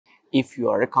If you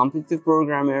are a competitive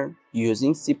programmer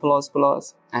using C++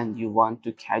 and you want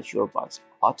to catch your bugs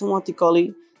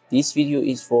automatically, this video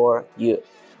is for you.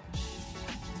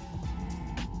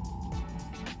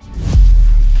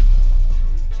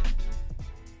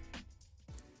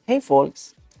 Hey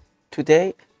folks,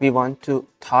 today we want to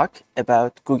talk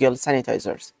about Google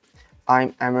Sanitizers.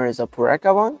 I'm Amirza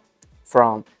Purakavan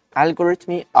from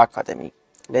Algorithmy Academy.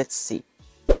 Let's see.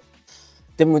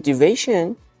 The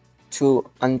motivation to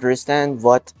understand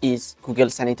what is Google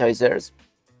Sanitizers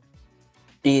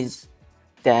is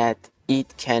that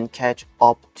it can catch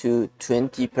up to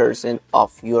 20%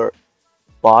 of your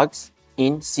bugs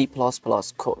in C++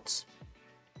 codes.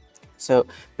 So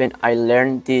when I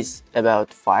learned this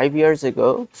about 5 years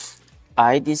ago,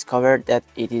 I discovered that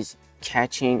it is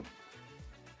catching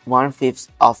 1/5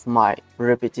 of my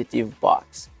repetitive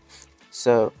bugs.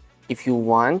 So if you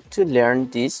want to learn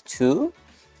this too,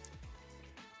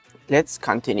 let's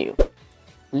continue.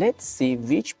 Let's see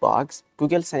which bugs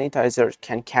Google Sanitizer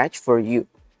can catch for you.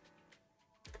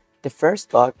 The first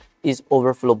bug is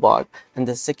overflow bug, and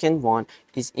the second one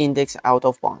is index out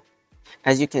of bound.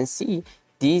 As you can see,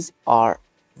 these are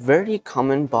very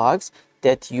common bugs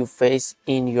that you face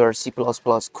in your C++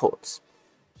 codes.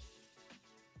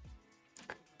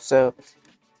 So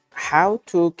how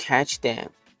to catch them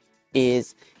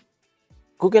is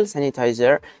Google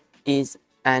Sanitizer is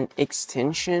an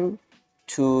extension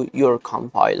to your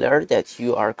compiler that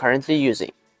you are currently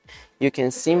using. You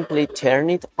can simply turn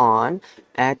it on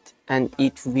and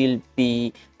it will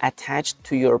be attached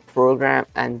to your program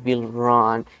and will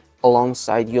run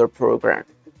alongside your program.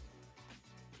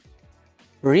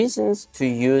 Reasons to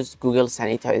use Google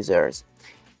Sanitizers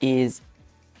is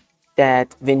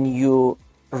that when you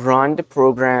run the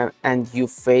program and you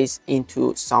face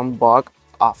into some bug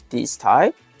of this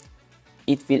type,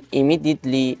 it will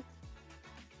immediately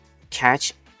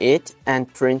catch it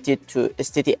and print it to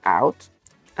stdout.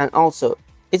 And also,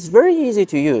 it's very easy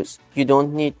to use. You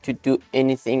don't need to do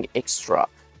anything extra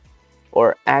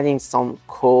or adding some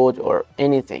code or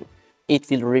anything. It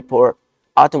will report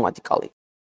automatically.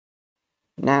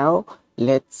 Now,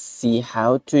 let's see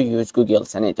how to use Google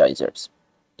Sanitizers.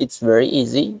 It's very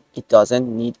easy. It doesn't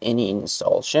need any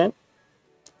installation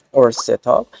or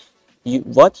setup.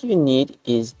 What you need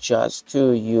is just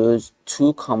to use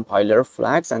 2 compiler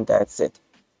flags, and that's it.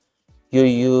 You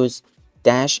use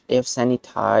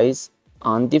 -fsanitize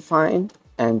undefined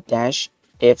and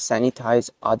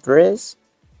 -fsanitize address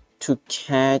to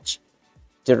catch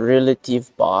the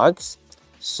relative bugs.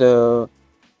 So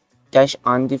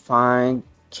 -undefined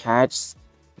catches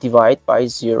divide by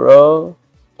 0,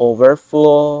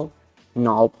 overflow,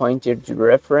 null pointer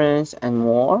dereference, and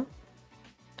more.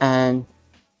 And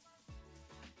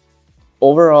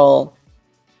overall,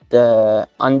 the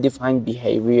undefined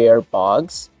behavior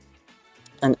bugs.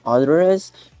 And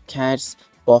address catches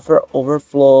buffer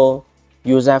overflow,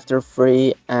 use after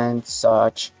free, and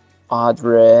such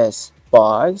address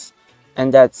bugs.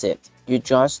 And that's it. You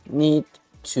just need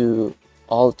to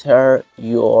alter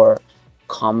your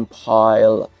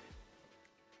compile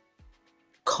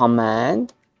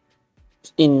command.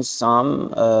 In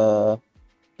some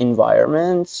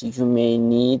environments, you may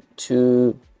need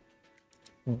to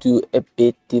do a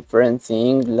bit different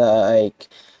thing, like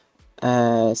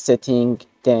setting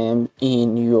them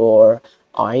in your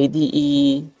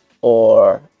IDE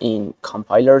or in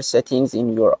compiler settings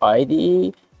in your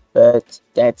IDE, but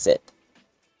that's it.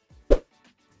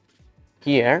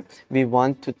 Here we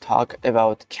want to talk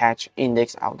about catch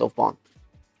index out of bound.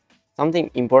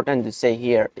 Something important to say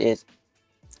here is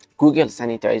Google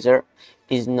Sanitizer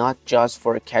is not just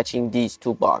for catching these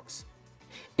 2 bugs.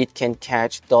 It can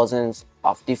catch dozens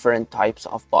of different types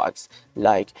of bugs,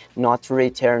 like not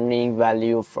returning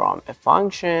value from a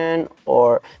function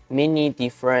or many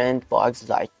different bugs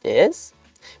like this.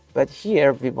 But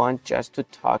here we want just to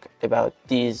talk about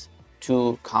these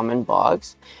 2 common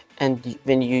bugs. And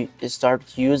when you start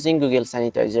using Google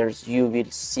Sanitizers, you will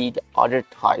see the other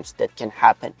types that can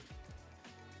happen.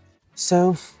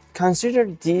 So consider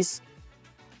this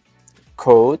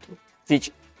code,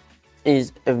 which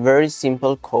is a very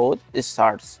simple code. It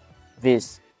starts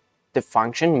with the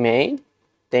function main,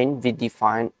 then we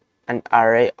define an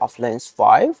array of length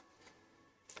 5,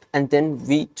 and then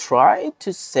we try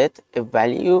to set a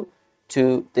value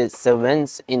to the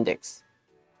 7th index,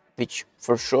 which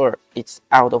for sure it's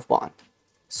out of bound.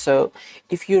 So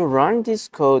if you run this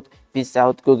code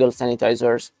without Google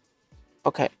Sanitizers,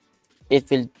 okay, it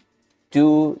will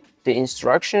do the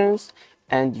instructions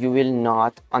and you will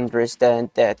not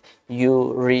understand that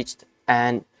you reached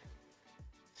an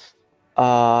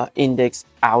index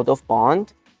out of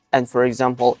bound, And for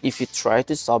example, if you try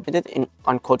to submit it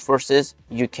on Codeforces,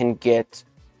 you can get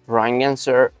wrong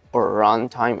answer or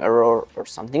runtime error or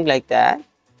something like that.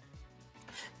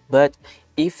 But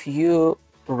if you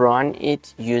run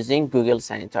it using Google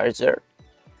Sanitizer,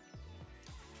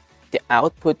 the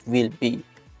output will be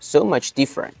so much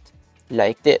different,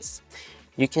 like this.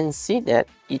 You can see that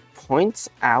it points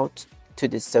out to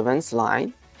the 7th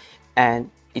line and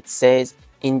it says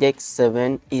index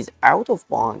 7 is out of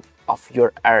bound of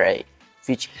your array,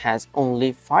 which has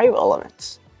only 5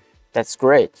 elements. That's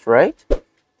great, right?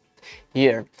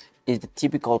 Here is the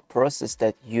typical process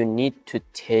that you need to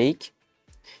take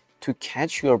to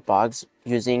catch your bugs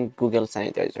using Google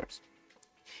Sanitizers.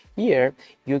 Here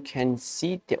you can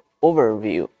see the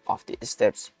overview of the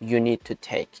steps you need to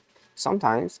take.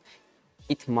 Sometimes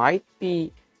it might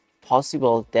be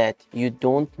possible that you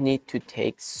don't need to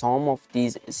take some of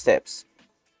these steps.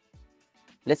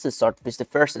 Let's start with the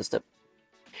first step.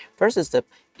 First step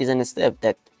is a step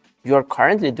that you are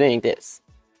currently doing this.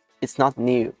 It's not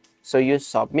new. So you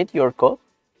submit your code,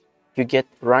 you get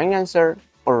wrong answer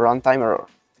or runtime error.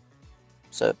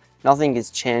 So nothing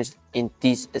is changed in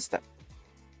this step.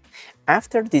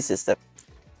 After this step,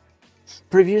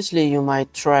 previously you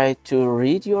might try to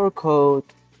read your code,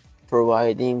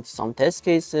 providing some test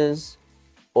cases,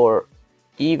 or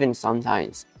even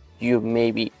sometimes you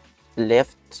maybe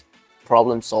left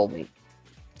problem solving.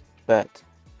 But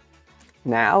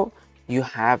now you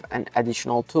have an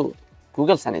additional tool,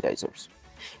 Google Sanitizers.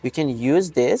 You can use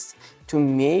this to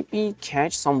maybe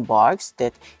catch some bugs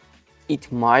that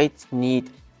it might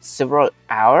need several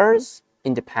hours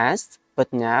in the past,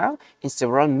 but now in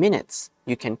several minutes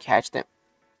you can catch them.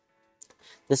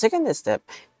 The second step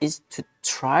is to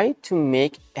try to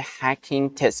make a hacking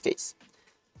test case.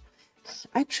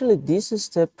 Actually, this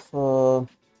step 90%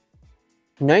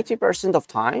 of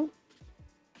time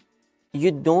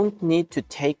you don't need to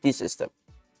take this step.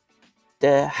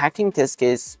 The hacking test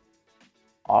case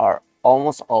are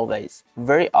almost always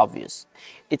very obvious.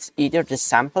 It's either the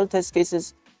sample test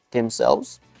cases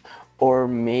themselves, or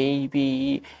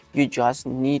maybe you just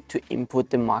need to input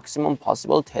the maximum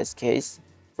possible test case.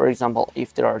 For example,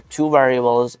 if there are 2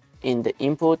 variables in the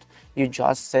input, you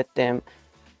just set them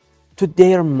to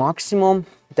their maximum,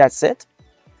 that's it.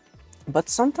 But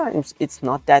sometimes it's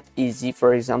not that easy.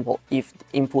 For example, if the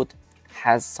input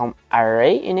has some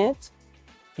array in it,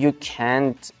 you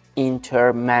can't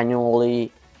enter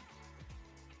manually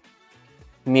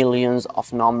millions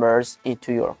of numbers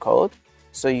into your code.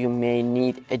 So you may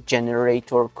need a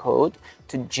generator code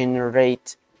to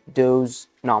generate those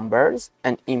numbers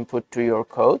and input to your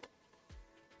code.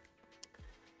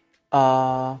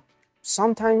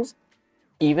 Sometimes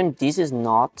even this is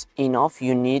not enough.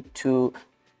 You need to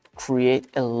create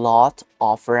a lot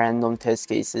of random test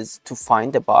cases to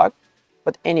find the bug.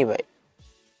 But anyway,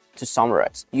 to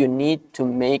summarize, you need to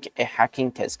make a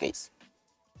hacking test case.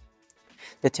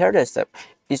 The third step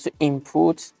is to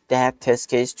input that test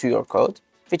case to your code,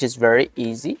 which is very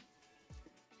easy.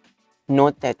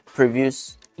 Note that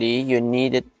previously you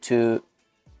needed to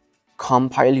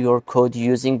compile your code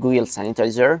using Google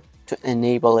Sanitizer to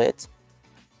enable it.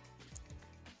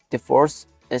 The fourth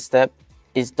step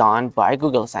is done by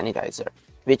Google Sanitizer,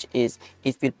 which is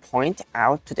it will point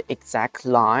out to the exact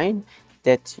line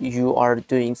that you are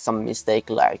doing some mistake,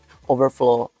 like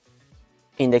overflow,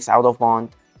 index out of bound,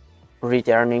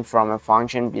 returning from a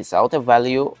function without a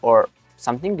value, or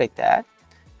something like that.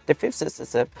 The fifth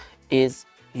step is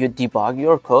you debug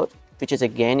your code, which is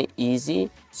again easy,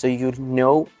 so you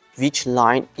know which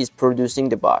line is producing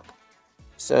the bug.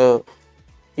 So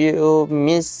you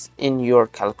miss in your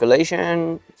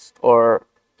calculations or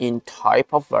in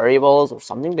type of variables or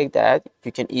something like that,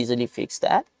 you can easily fix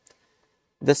that.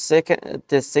 The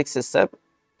sixth step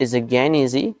is again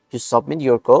easy. You submit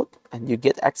your code and you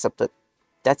get accepted.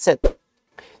 That's it.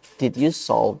 Did you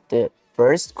solve the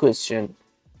first question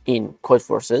in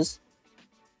Codeforces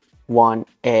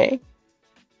 1A?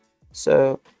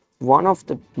 So one of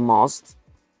the most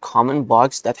common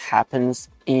bugs that happens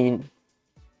in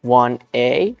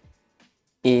 1A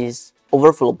is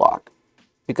overflow bug,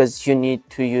 because you need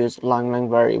to use long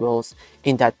variables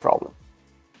in that problem.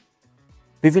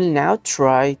 We will now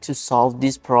try to solve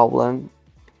this problem,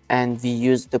 and we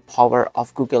use the power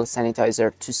of Google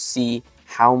Sanitizer to see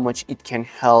how much it can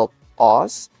help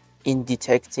us in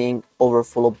detecting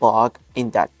overflow bug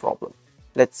in that problem.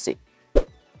 Let's see.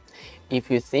 If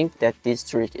you think that this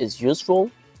trick is useful,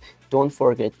 don't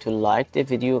forget to like the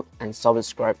video and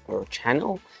subscribe to our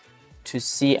channel to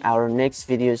see our next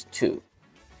videos too.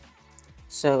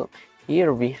 So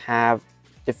here we have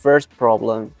the first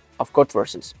problem of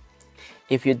Codeforces.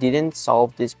 If you didn't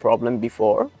solve this problem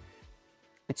before,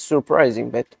 It's surprising,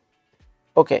 but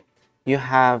okay, you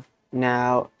have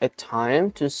now a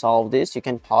time to solve this. You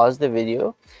can pause the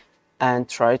video and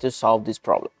try to solve this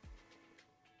problem.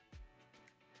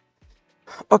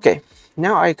 Okay,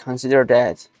 now I consider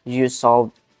that you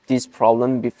solved this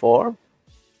problem before,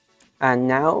 and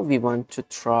now we want to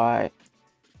try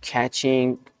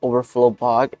catching overflow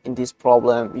bug in this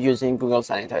problem using Google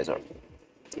Sanitizer.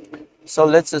 So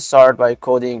let's start by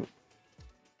coding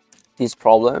this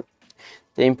problem.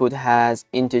 The input has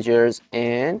integers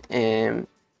n, m,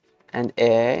 and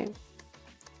a.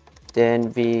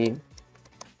 Then we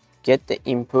get the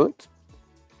input.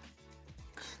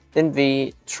 Then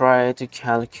we try to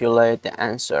calculate the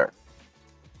answer.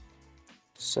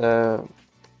 So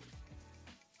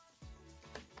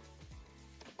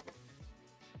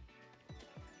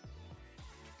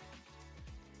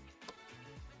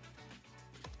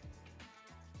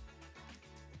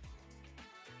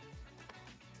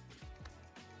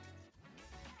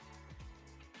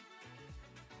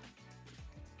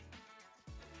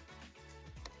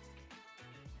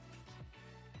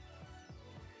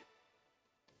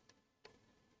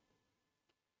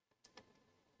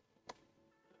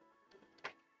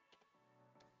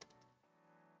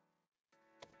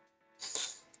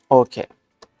okay,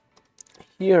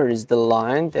 here is the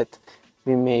line that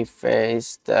we may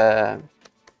face the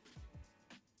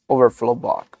overflow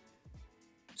bug.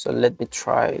 So let me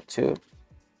try to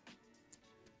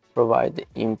provide the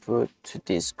input to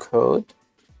this code.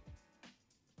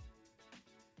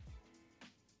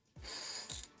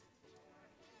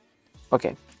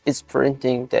 Okay, it's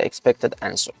printing the expected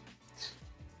answer.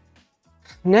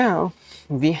 Now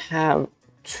we have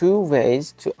two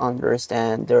ways to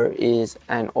understand there is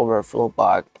an overflow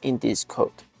bug in this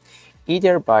code.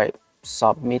 Either by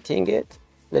submitting it.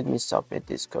 Let me submit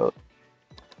this code.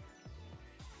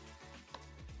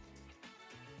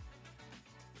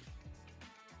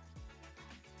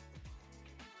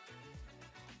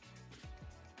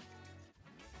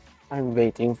 I'm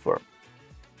waiting for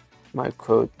my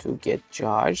code to get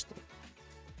judged.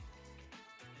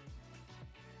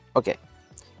 Okay,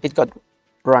 it got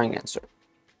wrong answer.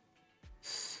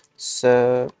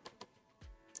 So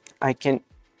I can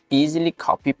easily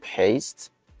copy paste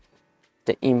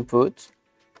the input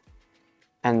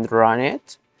and run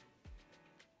it.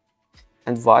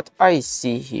 And what I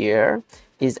see here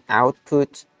is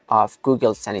output of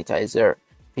Google Sanitizer,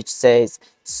 which says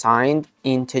signed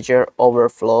integer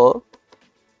overflow,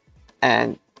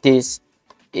 and this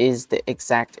is the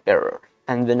exact error.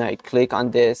 And when I click on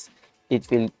this, it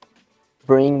will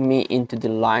bring me into the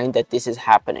line that this is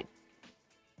happening.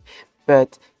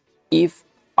 But if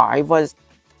I was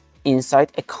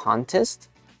inside a contest,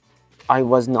 I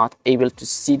was not able to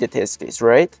see the test case,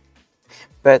 right?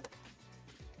 But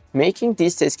making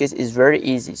this test case is very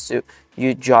easy. So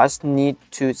you just need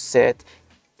to set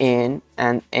n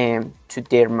and m to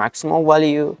their maximal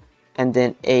value and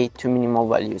then a to minimal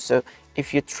value. So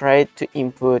if you try to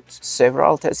input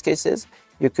several test cases,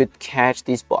 you could catch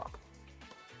this bug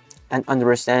and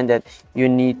understand that you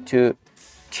need to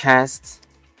cast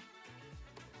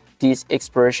this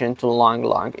expression to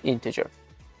long integer.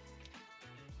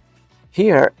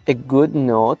 Here, a good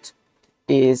note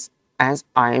is, as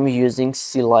I am using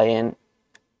Selenium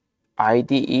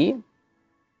IDE,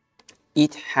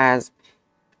 it has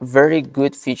very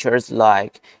good features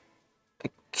like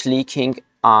clicking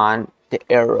on the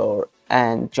error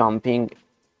and jumping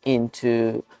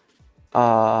into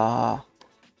what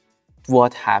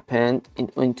happened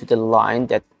into the line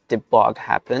that the bug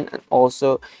happened. And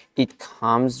also it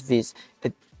comes with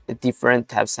a different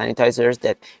tab sanitizers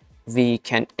that we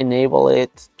can enable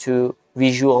it to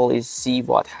visually see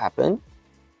what happened.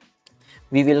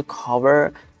 We will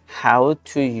cover how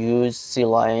to use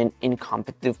Selenium in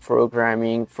competitive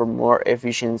programming for more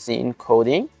efficiency in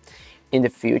coding in the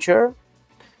future.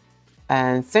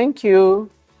 And thank you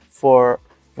for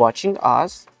watching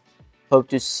us. Hope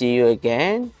to see you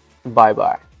again. Bye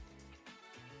bye.